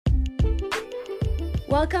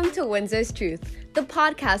Welcome to Windsor's Truth, the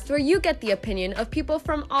podcast where you get the opinion of people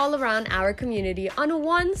from all around our community on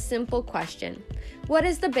one simple question. What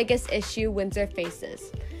is the biggest issue Windsor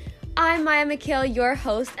faces? I'm Maya Mikhail, your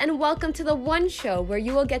host, and welcome to the one show where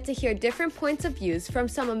you will get to hear different points of views from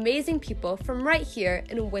some amazing people from right here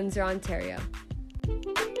in Windsor, Ontario.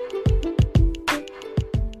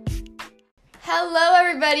 Hello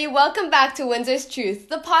everybody, welcome back to Windsor's Truth,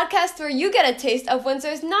 the podcast where you get a taste of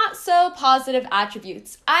Windsor's not so positive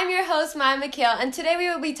attributes. I'm your host, Maya Mikhail, and today we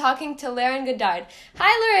will be talking to Lorraine Goddard.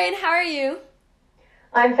 Hi Lorraine, how are you?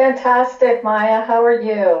 I'm fantastic, Maya. How are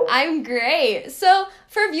you? I'm great. So,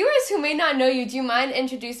 for viewers who may not know you, do you mind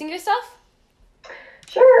introducing yourself?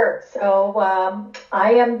 Sure. So,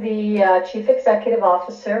 I am the Chief Executive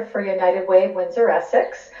Officer for United Way Windsor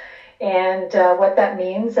Essex. And what that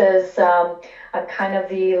means is I'm kind of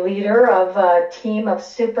the leader of a team of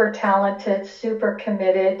super talented, super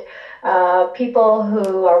committed people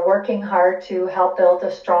who are working hard to help build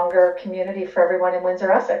a stronger community for everyone in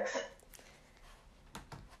Windsor Essex.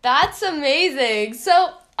 That's amazing.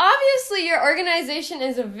 So obviously your organization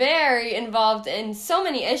is very involved in so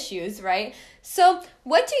many issues, right? So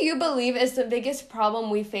what do you believe is the biggest problem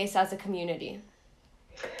we face as a community?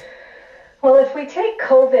 Well, if we take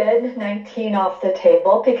COVID-19 off the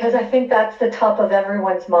table, because I think that's the top of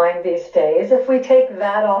everyone's mind these days, if we take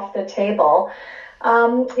that off the table,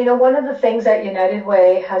 one of the things that United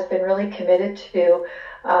Way has been really committed to,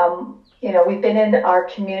 we've been in our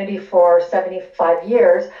community for 75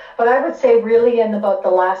 years, but I would say really in about the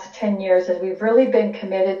last 10 years is we've really been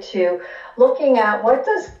committed to looking at what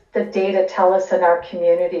does the data tell us in our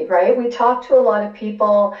community, right? We talk to a lot of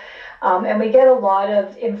people and we get a lot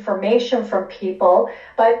of information from people,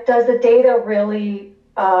 but does the data really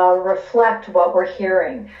reflect what we're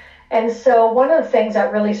hearing? And so one of the things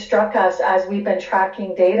that really struck us as we've been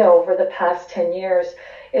tracking data over the past 10 years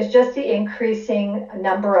is just the increasing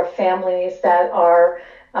number of families that are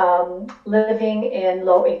living in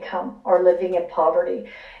low income or living in poverty.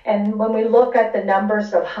 And when we look at the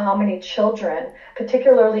numbers of how many children,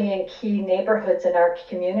 particularly in key neighborhoods in our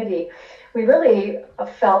community, we really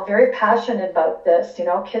felt very passionate about this.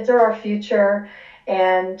 Kids are our future,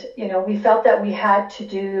 and, we felt that we had to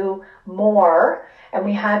do more and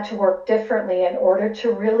we had to work differently in order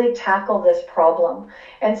to really tackle this problem.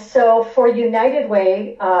 And so for United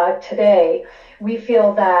Way today, we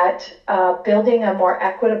feel that building a more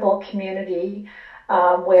equitable community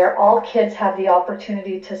where all kids have the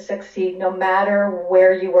opportunity to succeed no matter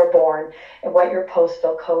where you were born and what your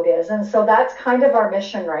postal code is. And so that's kind of our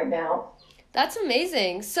mission right now. That's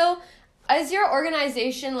amazing. So is your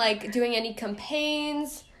organization doing any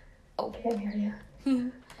campaigns? Oh, I can't hear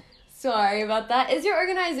you. Sorry about that. Is your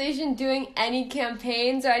organization doing any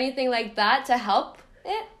campaigns or anything like that to help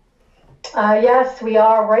it? Yes, we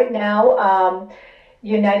are right now.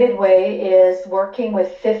 United Way is working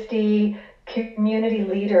with 50 community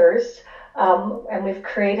leaders, and we've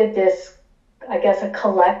created this, a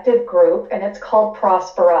collective group, and it's called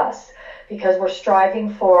Prosper Us, because we're striving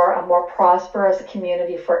for a more prosperous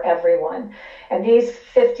community for everyone. And these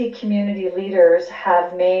 50 community leaders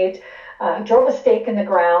have drove a stake in the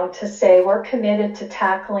ground to say we're committed to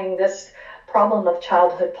tackling this problem of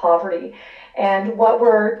childhood poverty. And what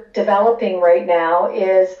we're developing right now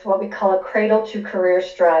is what we call a cradle to career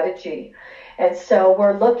strategy. And so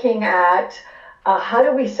we're looking at how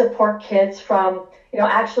do we support kids from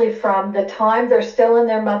the time they're still in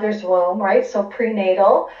their mother's womb, right? So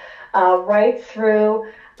prenatal, right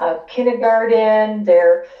through kindergarten.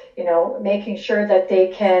 They're making sure that they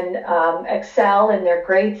can excel in their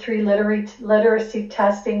grade 3 literacy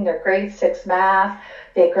testing, their grade 6 math.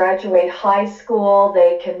 They graduate high school,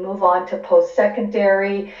 they can move on to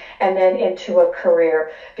post-secondary and then into a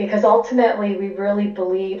career. Because ultimately, we really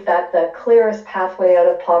believe that the clearest pathway out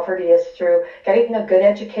of poverty is through getting a good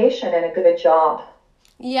education and a good job.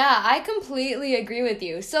 Yeah, I completely agree with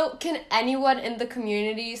you. So can anyone in the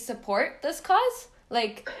community support this cause?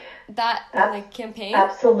 Campaign?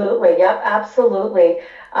 Absolutely. Yep, absolutely.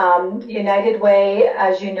 United Way,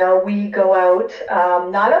 as you know, we go out,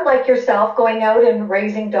 not unlike yourself, going out and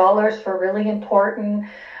raising dollars for really important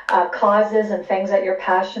causes and things that you're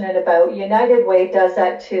passionate about. United Way does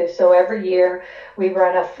that too. So every year we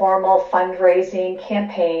run a formal fundraising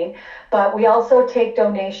campaign, but we also take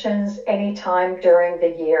donations anytime during the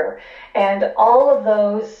year. And all of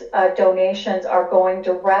those donations are going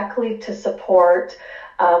directly to support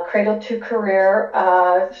Cradle to Career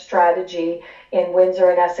strategy in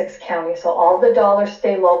Windsor and Essex County. So all the dollars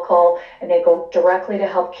stay local and they go directly to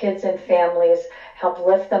help kids and families, help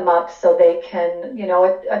lift them up so they can,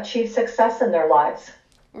 achieve success in their lives.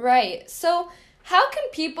 Right. So how can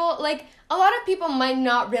people, like, a lot of people might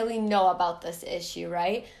not really know about this issue,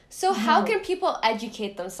 right? So how can people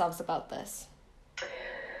educate themselves about this?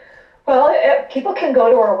 Well, people can go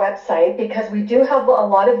to our website because we do have a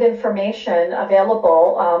lot of information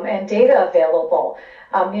available and data available.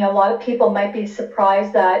 A lot of people might be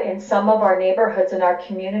surprised that in some of our neighborhoods in our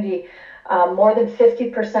community, more than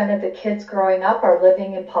 50% of the kids growing up are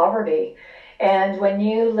living in poverty. And when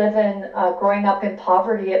you live in growing up in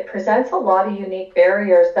poverty, it presents a lot of unique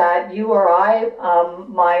barriers that you or I,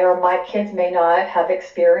 my kids may not have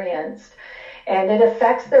experienced. And it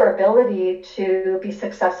affects their ability to be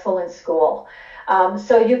successful in school.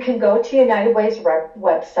 So you can go to United Way's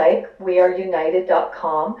website,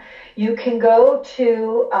 weareunited.com. You can go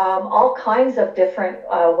to all kinds of different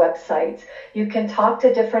websites. You can talk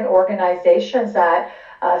to different organizations that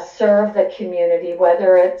serve the community,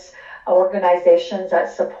 whether it's organizations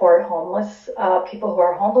that support homeless people who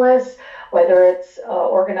are homeless, whether it's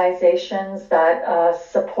organizations that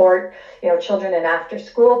support children in after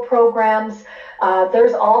school programs.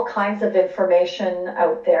 There's all kinds of information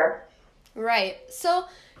out there. Right. So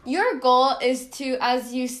your goal is to,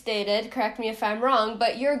 as you stated, correct me if I'm wrong,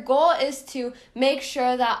 but your goal is to make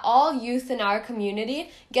sure that all youth in our community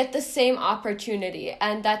get the same opportunity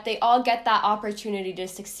and that they all get that opportunity to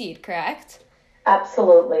succeed, correct?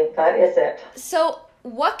 Absolutely. That is it. So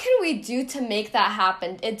what can we do to make that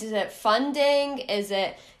happen? Is it funding? Is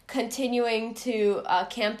it continuing to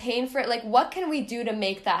campaign for it? Like, what can we do to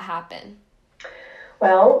make that happen?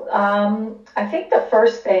 Well, I think the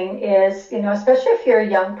first thing is, especially if you're a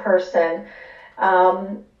young person,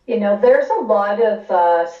 there's a lot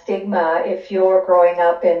of stigma if you're growing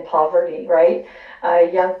up in poverty, right?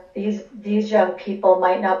 These young people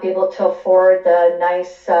might not be able to afford the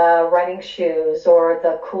nice running shoes or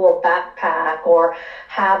the cool backpack or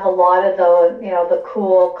have a lot of the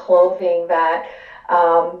cool clothing that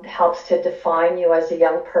helps to define you as a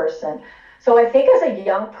young person. So I think as a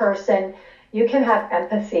young person, you can have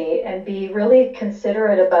empathy and be really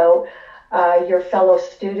considerate about your fellow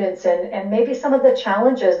students and maybe some of the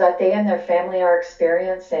challenges that they and their family are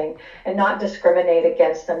experiencing and not discriminate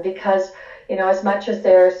against them because, as much as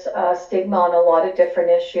there's stigma on a lot of different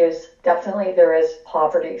issues, definitely there is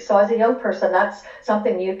poverty. So as a young person, that's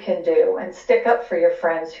something you can do and stick up for your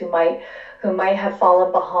friends who might have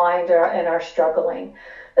fallen behind and are struggling.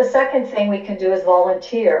 The second thing we can do is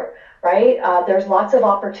volunteer. Right? There's lots of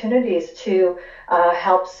opportunities to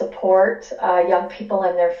help support young people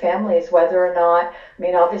and their families, whether or not,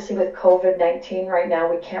 obviously with COVID-19 right now,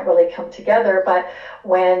 we can't really come together, but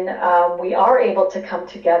when we are able to come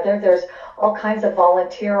together, there's all kinds of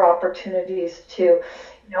volunteer opportunities to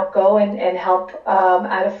go and help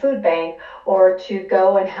at a food bank or to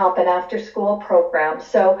go and help an after-school program.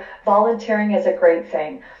 So volunteering is a great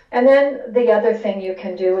thing. And then the other thing you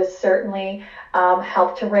can do is certainly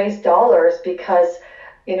help to raise dollars because,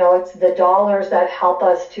 it's the dollars that help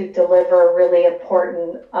us to deliver really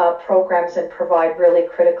important programs and provide really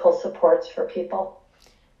critical supports for people.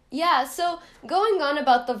 Yeah, so going on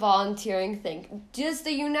about the volunteering thing, does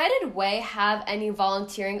the United Way have any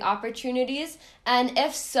volunteering opportunities? And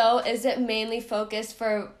if so, is it mainly focused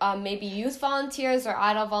for maybe youth volunteers or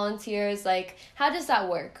adult volunteers? Like, how does that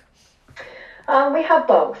work? We have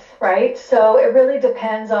both, right? So it really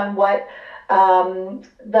depends on what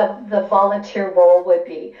the volunteer role would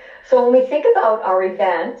be. So when we think about our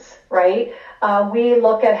events, right, we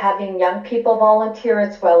look at having young people volunteer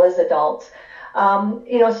as well as adults.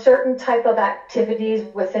 Certain type of activities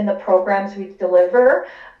within the programs we deliver,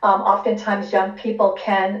 oftentimes young people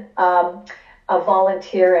can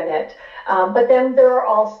volunteer in it. But then there are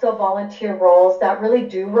also volunteer roles that really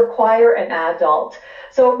do require an adult.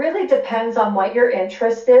 So it really depends on what your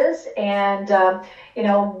interest is and,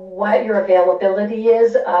 what your availability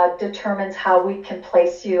is determines how we can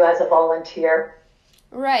place you as a volunteer.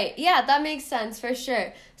 Right. Yeah, that makes sense for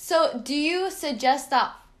sure. So do you suggest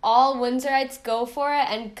that all Windsorites go for it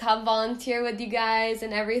and come volunteer with you guys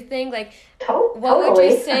and everything? Like, what would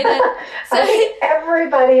you say that? I think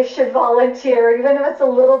everybody should volunteer, even if it's a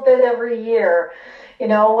little bit every year.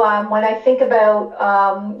 When I think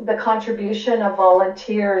about the contribution of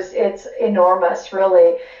volunteers, it's enormous,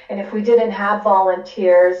 really. And if we didn't have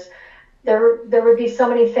volunteers, there would be so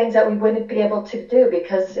many things that we wouldn't be able to do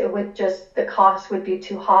because it would just, the cost would be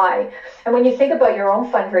too high. And when you think about your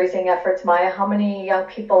own fundraising efforts, Maya, how many young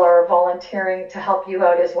people are volunteering to help you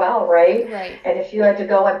out as well, right? Right. And if you had to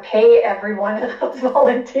go and pay every one of those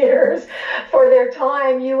volunteers for their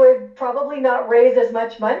time, you would probably not raise as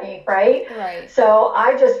much money, right? Right. So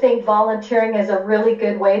I just think volunteering is a really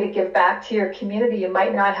good way to give back to your community. You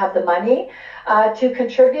might not have the money to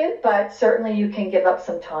contribute, but certainly you can give up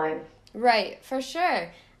some time. Right, for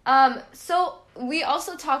sure. So we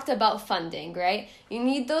also talked about funding, right? You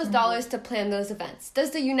need those dollars to plan those events.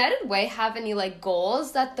 Does the United Way have any like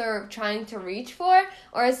goals that they're trying to reach for?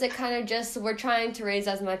 Or is it kind of just we're trying to raise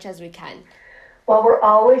as much as we can? Well, we're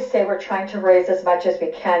always say we're trying to raise as much as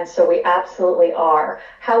we can, so we absolutely are.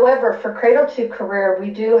 However, for Cradle to Career, we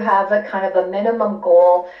do have a kind of a minimum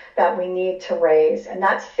goal that we need to raise, and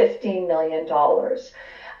that's $15 million.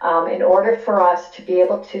 In order for us to be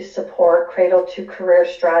able to support Cradle to Career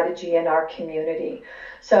strategy in our community.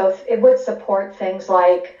 So it would support things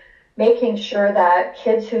like making sure that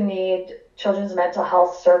kids who need children's mental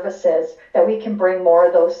health services, that we can bring more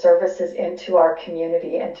of those services into our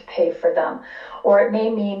community and to pay for them. Or it may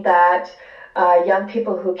mean that young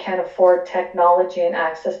people who can't afford technology and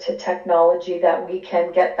access to technology, that we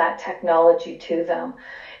can get that technology to them.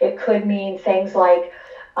 It could mean things like,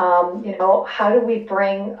 how do we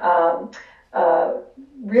bring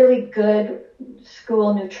really good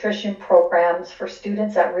school nutrition programs for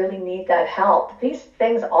students that really need that help? These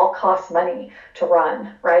things all cost money to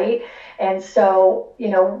run, right? And so,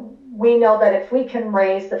 we know that if we can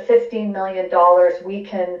raise the $15 million, we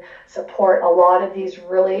can support a lot of these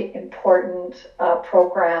really important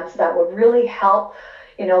programs that would really help,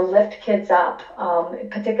 lift kids up,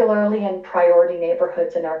 particularly in priority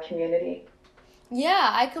neighborhoods in our community. Yeah,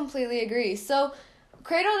 I completely agree. So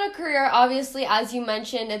Cradle to Career, obviously, as you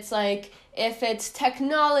mentioned, it's like if it's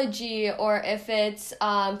technology or if it's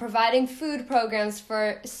providing food programs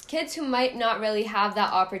for kids who might not really have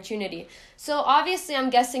that opportunity. So obviously, I'm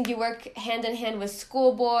guessing you work hand in hand with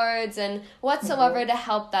school boards and whatsoever to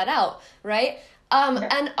help that out, right?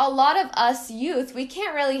 And a lot of us youth, we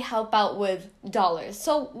can't really help out with dollars.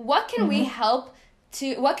 So what can we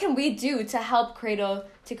do to help Cradle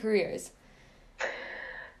to Careers?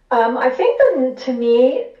 I think that to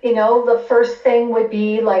me, the first thing would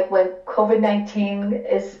be like when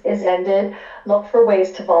COVID-19 is ended, look for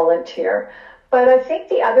ways to volunteer. But I think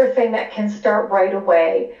the other thing that can start right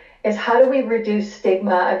away is how do we reduce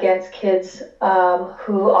stigma against kids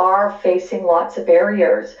who are facing lots of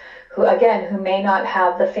barriers, who may not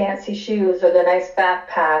have the fancy shoes or the nice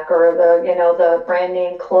backpack or the brand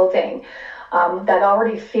name clothing, that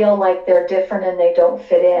already feel like they're different and they don't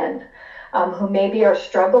fit in. Who maybe are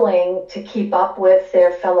struggling to keep up with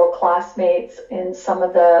their fellow classmates in some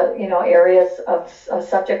of the, areas of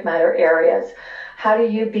subject matter areas. How do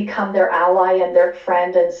you become their ally and their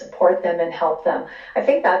friend and support them and help them? I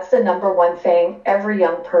think that's the number one thing every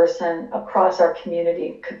young person across our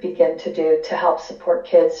community could begin to do to help support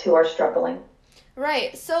kids who are struggling.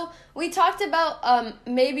 Right. So we talked about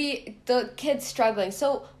maybe the kids struggling.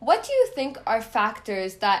 So what do you think are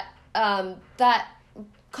factors that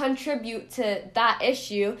contribute to that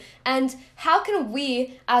issue, and how can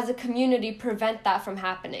we as a community prevent that from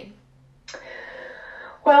happening?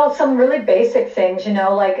 Well, some really basic things,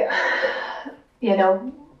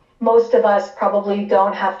 most of us probably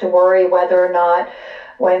don't have to worry whether or not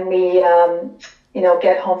when we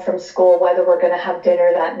get home from school, whether we're going to have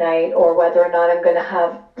dinner that night or whether or not I'm going to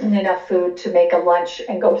have enough food to make a lunch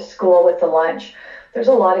and go to school with the lunch. There's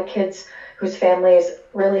a lot of kids whose families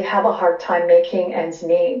really have a hard time making ends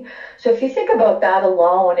meet. So if you think about that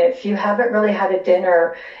alone, if you haven't really had a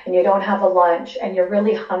dinner and you don't have a lunch and you're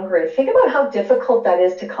really hungry, think about how difficult that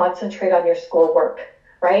is to concentrate on your schoolwork,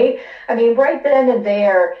 right? I mean, right then and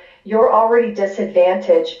there, you're already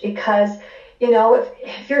disadvantaged because,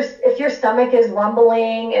 if your stomach is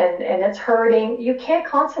rumbling and it's hurting, you can't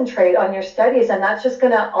concentrate on your studies, and that's just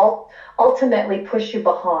going to ultimately push you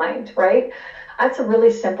behind, right? That's a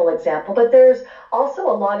really simple example, but there's also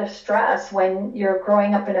a lot of stress when you're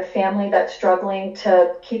growing up in a family that's struggling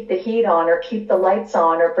to keep the heat on or keep the lights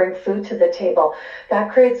on or bring food to the table.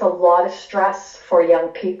 That creates a lot of stress for young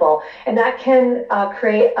people, and that can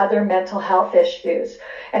create other mental health issues.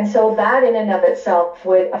 And so that in and of itself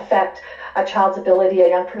would affect a child's ability, a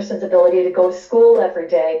young person's ability to go to school every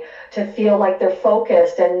day, to feel like they're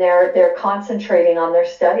focused and they're concentrating on their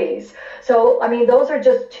studies. So, I mean, those are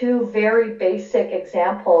just two very basic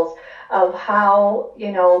examples of how,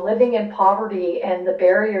 living in poverty and the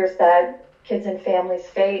barriers that kids and families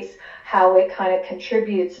face, how it kind of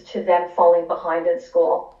contributes to them falling behind in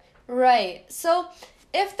school. Right. So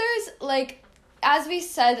if there's like, as we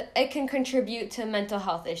said, it can contribute to mental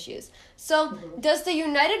health issues. So does the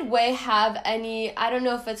United Way have any, I don't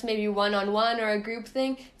know if it's maybe one-on-one or a group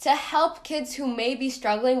thing, to help kids who may be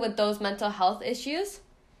struggling with those mental health issues?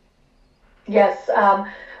 Yes.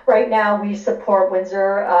 Right now we support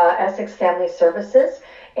Windsor Essex Family Services,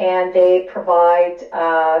 and they provide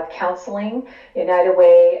counseling. United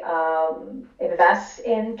Way invests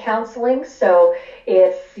in counseling. So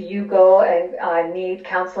if you go and need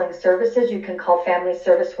counseling services, you can call Family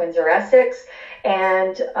Service Windsor Essex.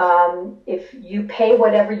 And if you pay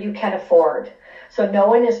whatever you can afford. So no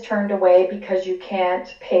one is turned away because you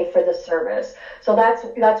can't pay for the service. So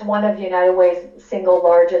that's one of United Way's single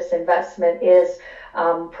largest investment is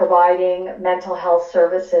providing mental health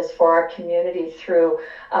services for our community through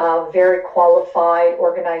a very qualified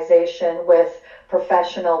organization with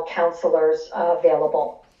professional counselors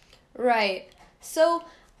available. Right. So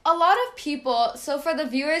a lot of people, so for the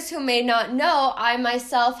viewers who may not know, I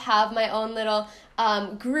myself have my own little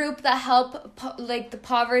group that help like the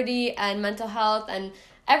poverty and mental health and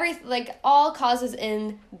like all causes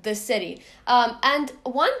in the city. And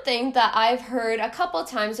one thing that I've heard a couple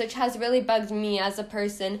times, which has really bugged me as a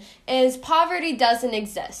person, is poverty doesn't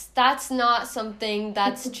exist. That's not something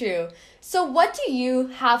that's true. So what do you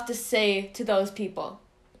have to say to those people?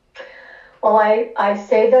 Well, I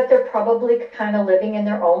say that they're probably kind of living in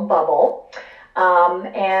their own bubble.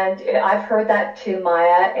 And I've heard that too,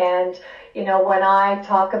 Maya. And, you know, when I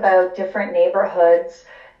talk about different neighborhoods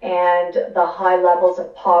and the high levels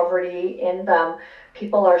of poverty in them,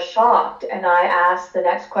 people are shocked. And I ask, the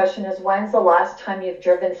next question is, when's the last time you've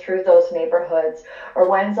driven through those neighborhoods? Or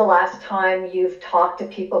when's the last time you've talked to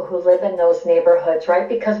people who live in those neighborhoods, right?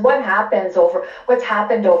 Because what's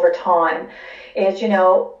happened over time is, you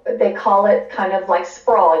know, they call it kind of like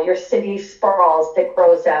sprawl. Your city sprawls, that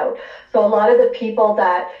grows out. So a lot of the people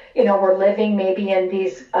that, you know, were living maybe in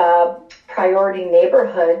these priority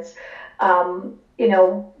neighborhoods, you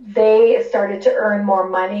know, they started to earn more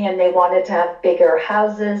money and they wanted to have bigger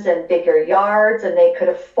houses and bigger yards and they could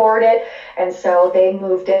afford it. And so they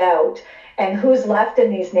moved out. And who's left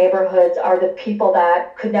in these neighborhoods are the people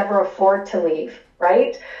that could never afford to leave,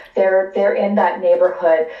 right? They're in that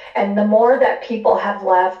neighborhood. And the more that people have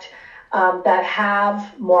left that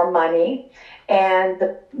have more money, and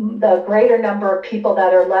the greater number of people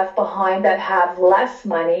that are left behind that have less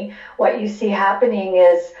money, what you see happening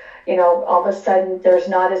is, you know, all of a sudden there's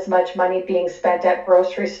not as much money being spent at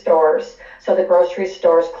grocery stores. So the grocery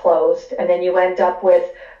stores closed. And then you end up with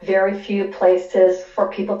very few places for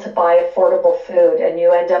people to buy affordable food. And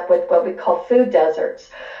you end up with what we call food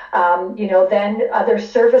deserts. You know, then other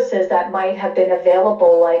services that might have been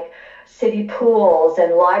available, like city pools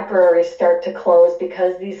and libraries, start to close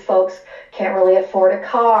because these folks can't really afford a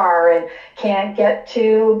car and can't get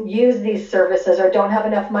to use these services or don't have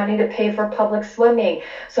enough money to pay for public swimming.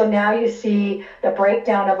 So now you see the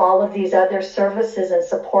breakdown of all of these other services and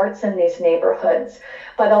supports in these neighborhoods.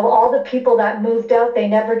 But of all the people that moved out, they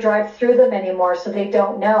never drive through them anymore, so they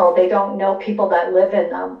don't know people that live in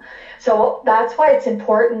them. So that's why it's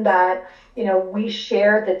important that, you know, we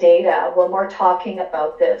share the data when we're talking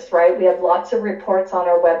about this, right? We have lots of reports on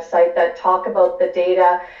our website that talk about the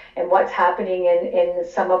data and what's happening in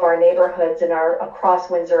some of our neighborhoods across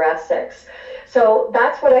Windsor Essex. So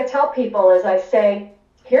that's what I tell people is I say,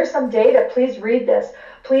 here's some data, please read this.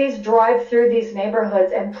 Please drive through these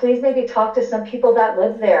neighborhoods and please maybe talk to some people that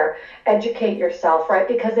live there. Educate yourself, right?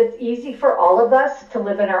 Because it's easy for all of us to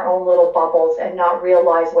live in our own little bubbles and not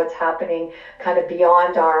realize what's happening kind of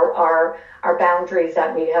beyond our boundaries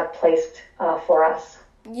that we have placed for us.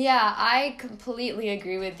 Yeah, I completely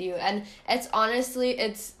agree with you. And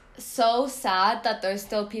it's so sad that there's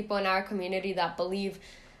still people in our community that believe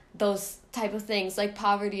those type of things, like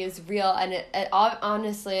poverty is real. And it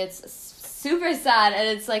honestly, it's super sad, and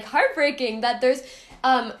it's like heartbreaking that there's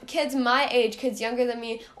kids my age, kids younger than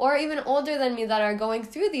me, or even older than me that are going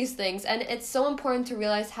through these things. And it's so important to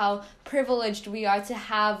realize how privileged we are to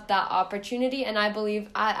have that opportunity. And I believe,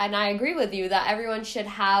 and I agree with you, that everyone should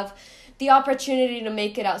have the opportunity to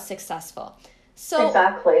make it out successful. So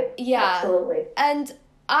exactly. Yeah. Absolutely. And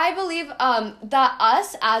I believe that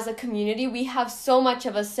us as a community, we have so much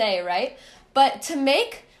of a say, right? But to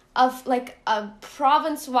make of like a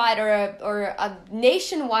province-wide or a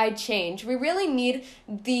nationwide change, we really need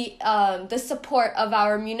the support of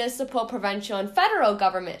our municipal, provincial, and federal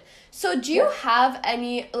government. So do you have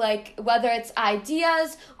any, like, whether it's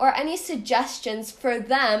ideas or any suggestions for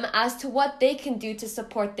them as to what they can do to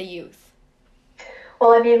support the youth?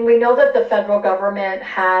 Well, I mean, we know that the federal government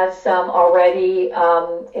has already,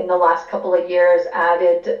 in the last couple of years,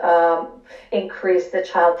 increased the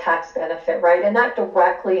child tax benefit, right? And that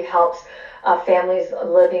directly helps families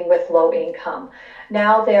living with low income.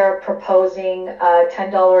 Now they're proposing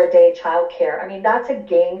 $10 a day childcare. I mean, that's a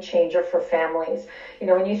game changer for families.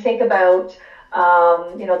 When you think about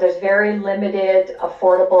there's very limited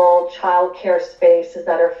affordable childcare spaces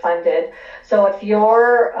that are funded. So if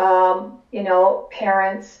you're,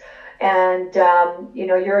 parents and,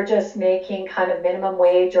 you're just making kind of minimum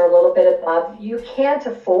wage or a little bit above, you can't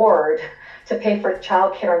afford to pay for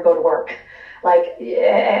childcare and go to work. Like,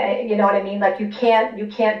 you know what I mean? Like you can't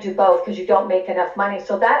do both because you don't make enough money.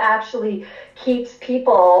 So that actually keeps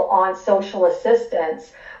people on social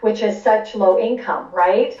assistance, which is such low income,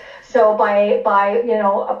 right? So by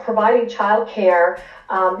providing childcare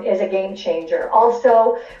is a game changer.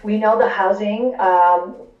 Also, we know the housing,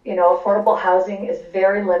 affordable housing is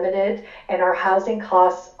very limited, and our housing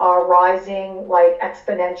costs are rising like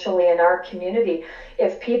exponentially in our community.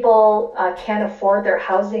 If people can't afford their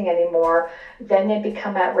housing anymore, then they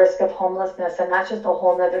become at risk of homelessness, and that's just a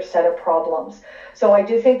whole nother set of problems. So I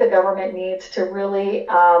do think the government needs to really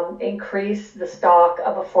increase the stock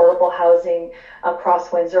of affordable housing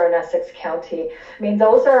across Windsor and Essex County. I mean,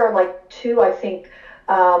 those are like two, I think,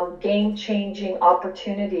 game-changing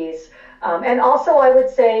opportunities. And also, I would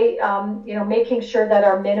say, making sure that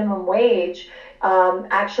our minimum wage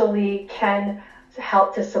actually can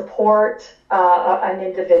help to support an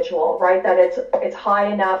individual, right? That it's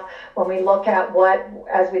high enough when we look at what,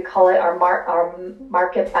 as we call it, our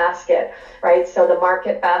market basket, right? So the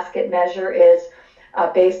market basket measure is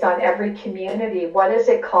based on every community. What does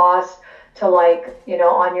it cost to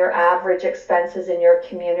on your average expenses in your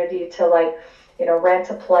community to rent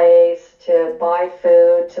a place, to buy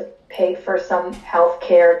food, to pay for some health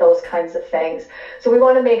care, those kinds of things. So we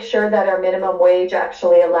want to make sure that our minimum wage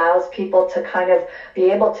actually allows people to kind of be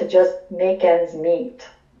able to just make ends meet.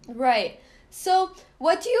 Right. So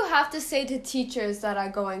what do you have to say to teachers that are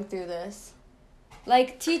going through this?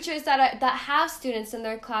 Like teachers that have students in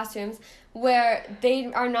their classrooms where they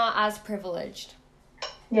are not as privileged.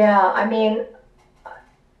 Yeah, I mean,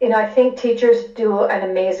 I think teachers do an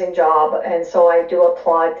amazing job, and so I do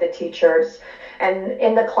applaud the teachers. And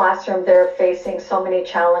in the classroom, they're facing so many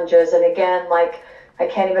challenges. And again, I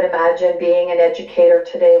can't even imagine being an educator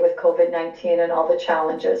today with COVID-19 and all the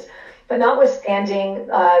challenges. But notwithstanding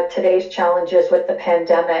today's challenges with the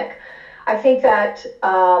pandemic, I think that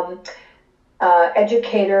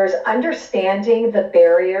educators understanding the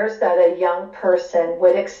barriers that a young person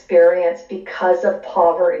would experience because of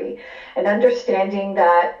poverty, and understanding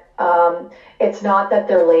that it's not that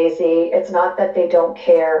they're lazy, it's not that they don't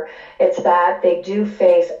care, it's that they do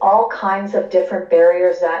face all kinds of different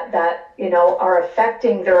barriers that are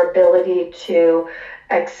affecting their ability to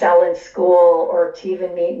excel in school or to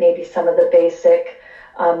even meet maybe some of the basic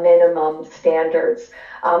minimum standards,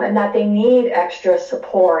 and that they need extra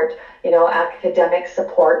support, academic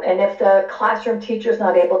support. And if the classroom teacher is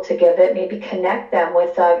not able to give it, maybe connect them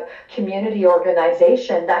with a community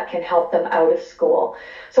organization that can help them out of school.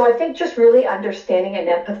 So I think just really understanding and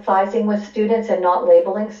empathizing with students and not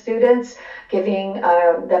labeling students, giving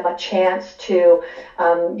them a chance to,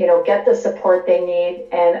 get the support they need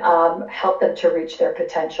and help them to reach their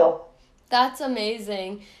potential. That's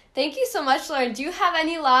amazing. Thank you so much, Lauren. Do you have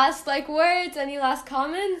any last words, any last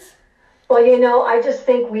comments? Well, I just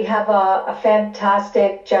think we have a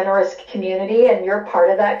fantastic, generous community, and you're part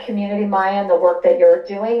of that community, Maya, and the work that you're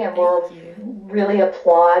doing, and really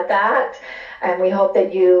applaud that. And we hope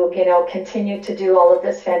that you continue to do all of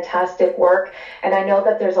this fantastic work. And I know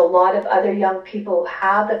that there's a lot of other young people who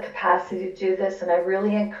have the capacity to do this, and I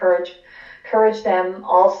really encourage them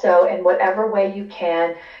also in whatever way you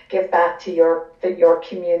can give back to your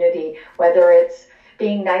community, whether it's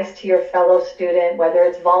being nice to your fellow student, whether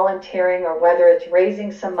it's volunteering or whether it's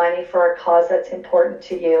raising some money for a cause that's important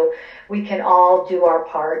to you. We can all do our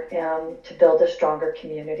part to build a stronger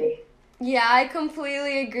community. Yeah, I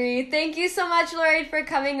completely agree. Thank you so much, Lauren, for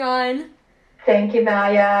coming on. Thank you,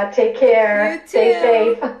 Maya. Take care. You too.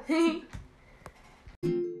 Stay safe.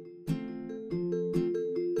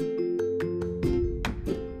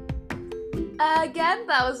 Again,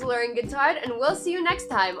 that was Lauren Guitard, and we'll see you next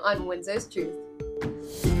time on Windsor's Truth.